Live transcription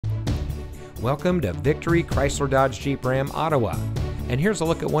Welcome to Victory Chrysler Dodge Jeep Ram Ottawa. And here's a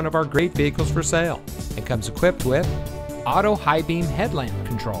look at one of our great vehicles for sale. It comes equipped with auto high beam headlamp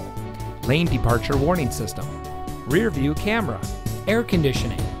control, lane departure warning system, rear view camera, air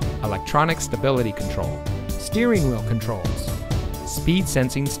conditioning, electronic stability control, steering wheel controls, speed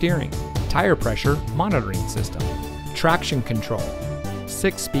sensing steering, tire pressure monitoring system, traction control,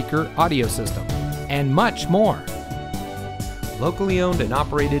 6-speaker audio system, and much more. Locally owned and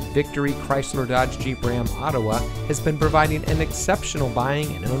operated Victory Chrysler Dodge Jeep Ram Ottawa has been providing an exceptional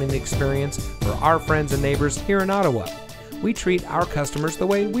buying and owning experience for our friends and neighbors here in Ottawa. We treat our customers the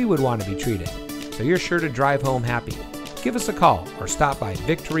way we would want to be treated, so you're sure to drive home happy. Give us a call or stop by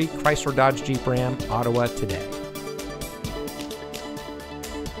Victory Chrysler Dodge Jeep Ram Ottawa today.